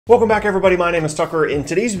Welcome back everybody, my name is Tucker. In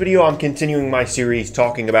today's video, I'm continuing my series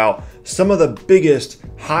talking about some of the biggest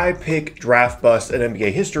high pick draft busts in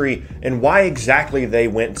NBA history and why exactly they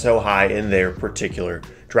went so high in their particular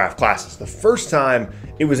draft classes. The first time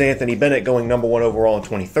it was Anthony Bennett going #1 overall in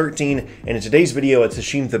 2013, and in today's video it's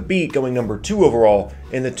Hasheem Thabeet going #2 overall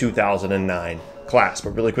in the 2009 class.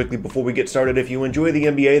 But really quickly before we get started, if you enjoy the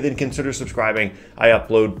NBA, then consider subscribing. I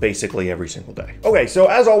upload basically every single day. Okay, so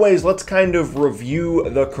as always, let's kind of review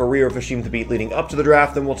the career of Hasheem Thabeet leading up to the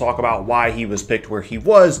draft, then we'll talk about why he was picked where he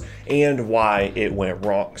was and why it went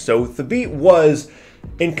wrong. So Thabeet was,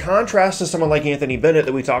 in contrast to someone like Anthony Bennett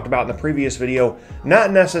that we talked about in the previous video,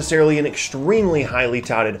 not necessarily an extremely highly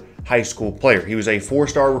touted high school player. He was a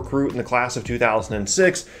 4-star recruit in the class of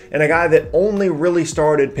 2006 and a guy that only really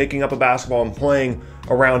started picking up a basketball and playing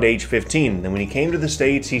around age 15. Then when he came to the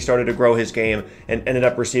States, he started to grow his game and ended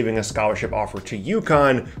up receiving a scholarship offer to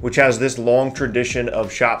UConn, which has this long tradition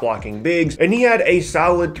of shot blocking bigs. And he had a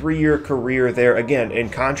solid 3-year career there. Again, in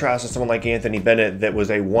contrast to someone like Anthony Bennett that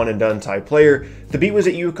was a one and done type player, Thabeet was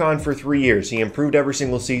at UConn for 3 years. He improved every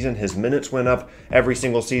single season. His minutes went up every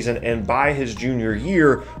single season. And by his junior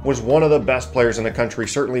year was one of the best players in the country,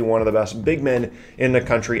 certainly one of the best big men in the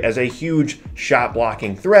country as a huge shot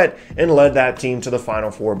blocking threat, and led that team to the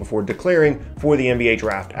Final Four before declaring for the NBA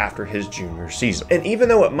draft after his junior season. And even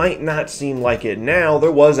though it might not seem like it now,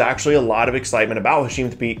 there was actually a lot of excitement about Hasheem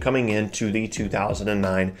Thabeet coming into the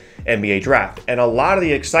 2009 NBA draft. And a lot of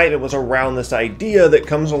the excitement was around this idea that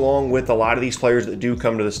comes along with a lot of these players that do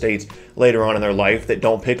come to the States later on in their life that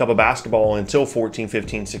don't pick up a basketball until 14,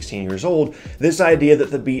 15, 16 years old. This idea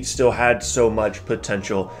that Thabeet still had so much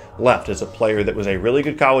potential left as a player that was a really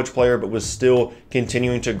good college player but was still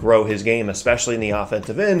continuing to grow his game, especially in the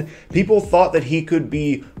offensive end. People thought that he could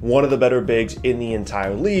be one of the better bigs in the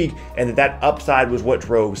entire league, and that upside was what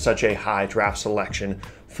drove such a high draft selection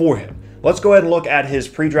for him. Let's go ahead and look at his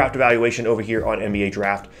pre-draft evaluation over here on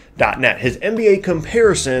NBADraft.net. His NBA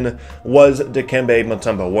comparison was Dikembe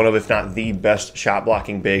Mutombo, one of, if not the best shot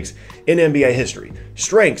blocking bigs in NBA history.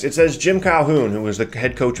 Strengths, it says Jim Calhoun, who was the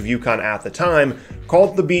head coach of UConn at the time,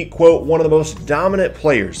 called Thabeet, quote, one of the most dominant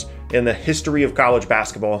players in the history of college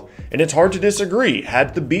basketball, and it's hard to disagree.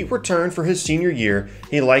 Had Thabeet returned for his senior year,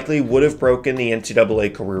 he likely would have broken the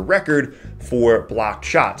NCAA career record for blocked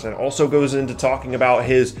shots. And also goes into talking about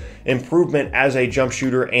his improvement as a jump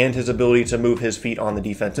shooter and his ability to move his feet on the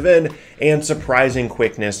defensive end and surprising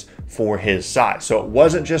quickness for his size. So it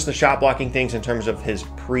wasn't just the shot blocking things in terms of his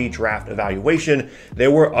pre-draft evaluation.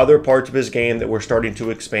 There were other parts of his game that were starting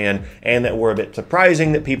to expand and that were a bit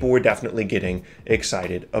surprising that people were definitely getting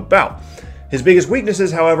excited about. His biggest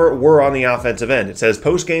weaknesses, however, were on the offensive end. It says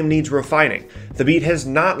post-game needs refining. Thabeet has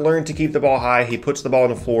not learned to keep the ball high. He puts the ball on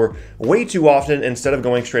the floor way too often instead of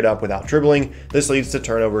going straight up without dribbling. This leads to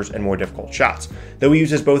turnovers and more difficult shots. Though he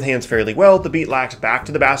uses both hands fairly well, Thabeet lacks back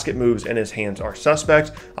to the basket moves and his hands are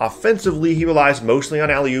suspect. Offensively, he relies mostly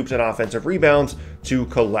on alley-oops and offensive rebounds to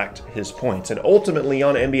collect his points. And ultimately,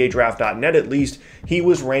 on NBADraft.net at least, he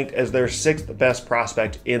was ranked as their 6th best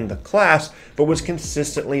prospect in the class, but was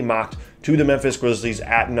consistently mocked to the Memphis Grizzlies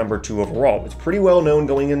at #2 overall. It's pretty well known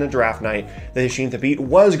going into draft night that Hasheem Thabeet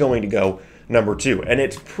was going to go #2. And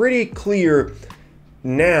it's pretty clear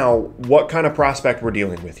now what kind of prospect we're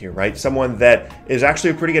dealing with here, right? Someone that is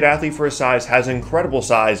actually a pretty good athlete for his size, has incredible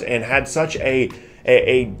size, and had such a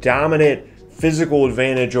dominant physical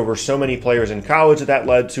advantage over so many players in college that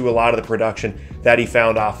led to a lot of the production that he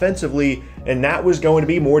found offensively, and that was going to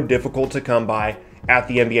be more difficult to come by at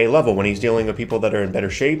the NBA level when he's dealing with people that are in better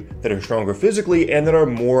shape, that are stronger physically, and that are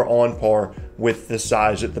more on par with the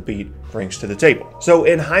size that Thabeet brings to the table. So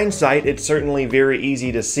in hindsight, it's certainly very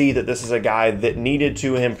easy to see that this is a guy that needed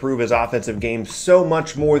to improve his offensive game so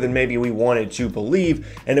much more than maybe we wanted to believe,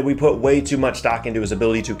 and that we put way too much stock into his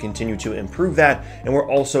ability to continue to improve that, and we're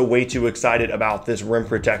also way too excited about this rim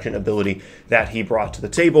protection ability that he brought to the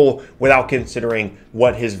table without considering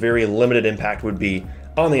what his very limited impact would be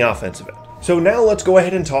on the offensive end. So now let's go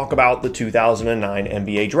ahead and talk about the 2009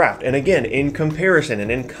 NBA draft. And again, in comparison and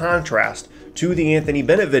in contrast to the Anthony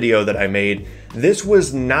Bennett video that I made, this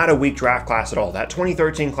was not a weak draft class at all. That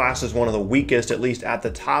 2013 class is one of the weakest, at least at the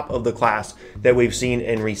top of the class, that we've seen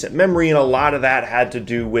in recent memory, and a lot of that had to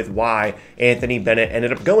do with why Anthony Bennett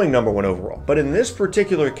ended up going #1 overall. But in this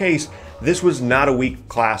particular case, this was not a weak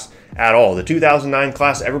class at all. The 2009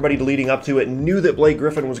 class, everybody leading up to it knew that Blake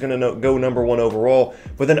Griffin was going to go #1 overall,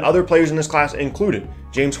 but then other players in this class included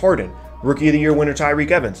James Harden, Rookie of the Year winner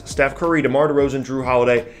Tyreke Evans, Steph Curry, DeMar DeRozan, Drew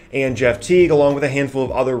Holiday, and Jeff Teague, along with a handful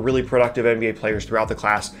of other really productive NBA players throughout the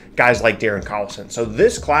class, guys like Darren Collison. So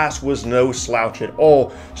this class was no slouch at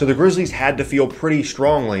all, so the Grizzlies had to feel pretty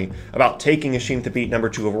strongly about taking Hasheem Thabeet number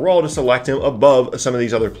 2 overall to select him above some of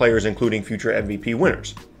these other players, including future MVP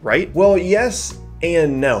winners, right? Well, yes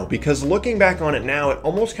and no, because looking back on it now, it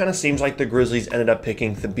almost kind of seems like the Grizzlies ended up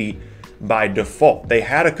picking Thabeet by default. They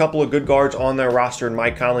had a couple of good guards on their roster in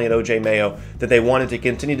Mike Conley and OJ Mayo that they wanted to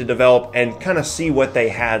continue to develop and kind of see what they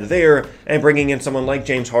had there, and bringing in someone like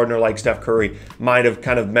James Harden or like Steph Curry might have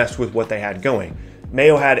kind of messed with what they had going.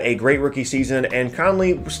 Mayo had a great rookie season, and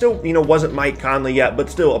Conley still, wasn't Mike Conley yet, but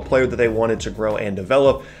still a player that they wanted to grow and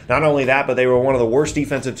develop. Not only that, but they were one of the worst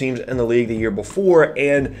defensive teams in the league the year before,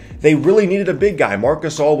 and they really needed a big guy. Marc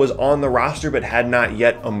Gasol was on the roster, but had not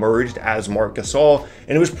yet emerged as Marc Gasol,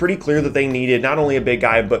 and it was pretty clear that they needed not only a big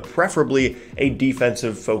guy, but preferably a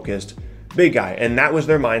defensive-focused big guy, and that was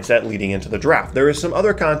their mindset leading into the draft. There is some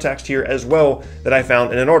other context here as well that I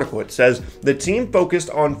found in an article. It says the team focused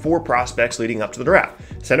on 4 prospects leading up to the draft: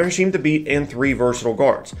 center Hasheem Thabeet and 3 versatile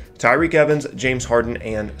guards, Tyreke Evans, James Harden,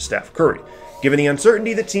 and Steph Curry. Given the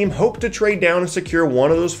uncertainty, the team hoped to trade down and secure one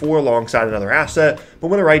of those 4 alongside another asset, but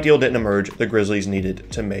when the right deal didn't emerge, the Grizzlies needed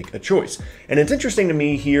to make a choice. And it's interesting to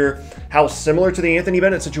me here how similar to the Anthony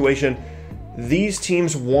Bennett situation, these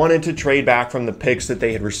teams wanted to trade back from the picks that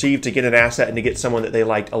they had received to get an asset and to get someone that they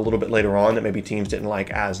liked a little bit later on that maybe teams didn't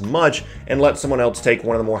like as much, and let someone else take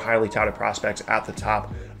one of the more highly touted prospects at the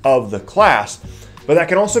top of the class. But that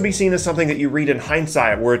can also be seen as something that you read in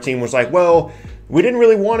hindsight, where a team was like, well, we didn't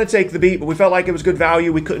really want to take Thabeet, but we felt like it was good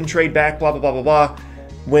value, we couldn't trade back, blah, blah, blah, blah, blah.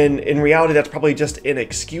 When in reality, that's probably just an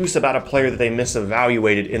excuse about a player that they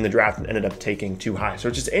misevaluated in the draft and ended up taking too high. So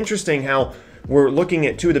it's just interesting how we're looking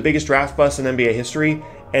at 2 of the biggest draft busts in NBA history,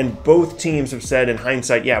 and both teams have said in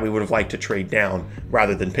hindsight, yeah, we would have liked to trade down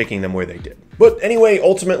rather than picking them where they did. But anyway,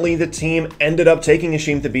 ultimately, the team ended up taking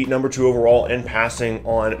Hasheem Thabeet number 2 overall and passing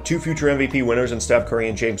on 2 future MVP winners in Steph Curry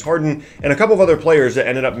and James Harden, and a couple of other players that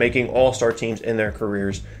ended up making all-star teams in their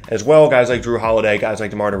careers as well. Guys like Drew Holiday, guys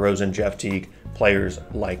like DeMar DeRozan, Jeff Teague, players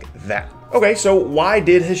like that. Okay, so why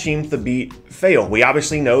did Hasheem Thabeet fail? We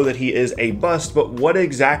obviously know that he is a bust, but what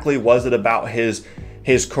exactly was it about his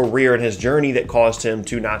career and his journey that caused him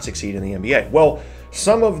to not succeed in the NBA? Well,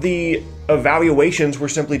 some of the evaluations were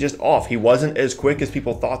simply just off. He wasn't as quick as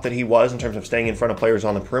people thought that he was in terms of staying in front of players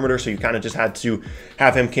on the perimeter, so you kind of just had to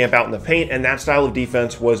have him camp out in the paint, and that style of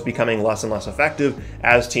defense was becoming less and less effective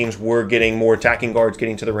as teams were getting more attacking guards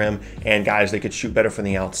getting to the rim and guys that could shoot better from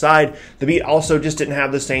the outside. Thabeet also just didn't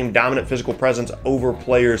have the same dominant physical presence over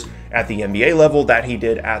players at the NBA level that he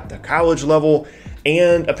did at the college level,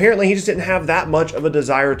 and apparently he just didn't have that much of a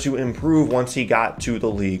desire to improve once he got to the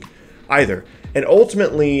league either. And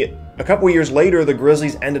ultimately, a couple years later, the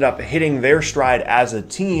Grizzlies ended up hitting their stride as a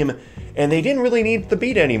team, and they didn't really need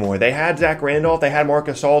Thabeet anymore. They had Zach Randolph, they had Marc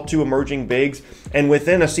Gasol, 2 emerging bigs, and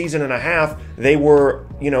within a season and a half, they were,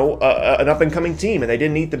 an up-and-coming team, and they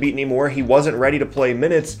didn't need Thabeet anymore. He wasn't ready to play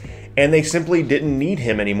minutes, and they simply didn't need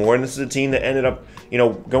him anymore. And this is a team that ended up,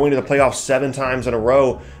 going to the playoffs 7 times in a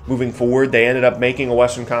row moving forward. They ended up making a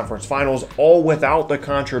Western Conference Finals, all without the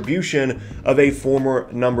contribution of a former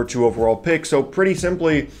number 2 overall pick. So pretty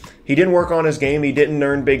simply, he didn't work on his game, he didn't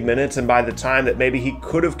earn big minutes, and by the time that maybe he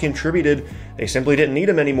could have contributed, they simply didn't need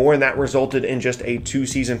him anymore, and that resulted in just a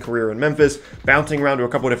 2-season career in Memphis, bouncing around to a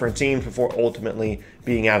couple of different teams before ultimately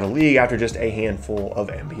being out of the league after just a handful of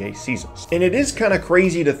NBA seasons. And it is kind of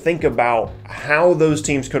crazy to think about how those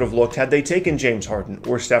teams could have looked had they taken James Harden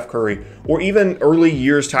or Steph Curry, or even early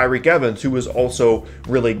years Tyreke Evans, who was also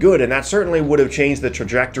really good, and that certainly would have changed the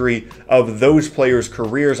trajectory of those players'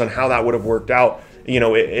 careers on how that would have worked out.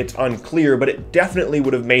 It's unclear, but it definitely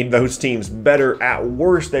would have made those teams better. At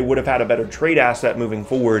worst, they would have had a better trade asset moving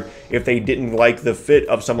forward if they didn't like the fit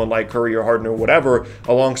of someone like Curry or Harden or whatever,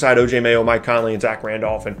 alongside OJ Mayo, Mike Conley, and Zach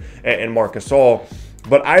Randolph and Marc Gasol.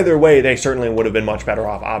 But either way, they certainly would have been much better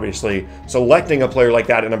off, obviously, selecting a player like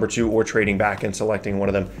that at number 2 or trading back and selecting one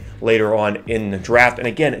of them later on in the draft. And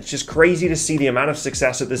again, it's just crazy to see the amount of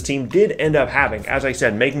success that this team did end up having. As I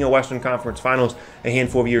said, making a Western Conference Finals a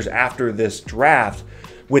handful of years after this draft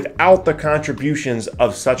without the contributions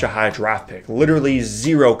of such a high draft pick. Literally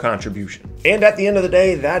 0 contribution. And at the end of the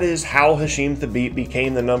day, that is how Hasheem Thabeet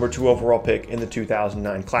became the number 2 overall pick in the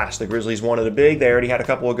 2009 class. The Grizzlies wanted a big. They already had a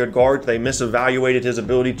couple of good guards. They misevaluated his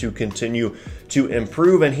ability to continue to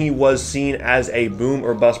improve, and he was seen as a boom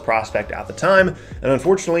or bust prospect at the time. And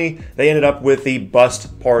unfortunately, they ended up with the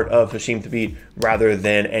bust part of Hasheem Thabeet rather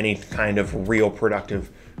than any kind of real productive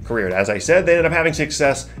career. As I said, they ended up having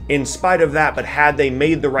success in spite of that, but had they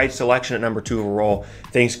made the right selection at number 2 overall,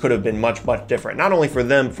 things could have been much, much different. Not only for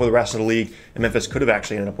them, for the rest of the league, and Memphis could have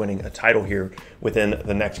actually ended up winning a title here within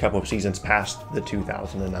the next couple of seasons past the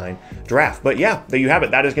 2009 draft. But yeah, there you have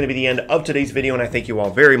it. That is going to be the end of today's video, and I thank you all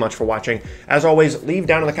very much for watching. As always, leave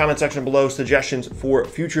down in the comment section below suggestions for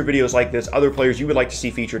future videos like this, other players you would like to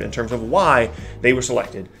see featured in terms of why they were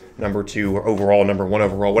selected number 2 or overall, number 1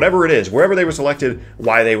 overall, whatever it is, wherever they were selected,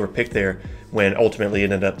 why they were picked there, when ultimately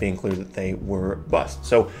it ended up being clear that they were bust.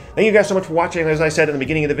 So thank you guys so much for watching. As I said in the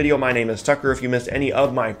beginning of the video, my name is Tucker. If you missed any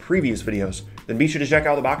of my previous videos, then be sure to check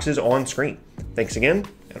out the boxes on screen. Thanks again,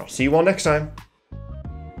 and I'll see you all next time.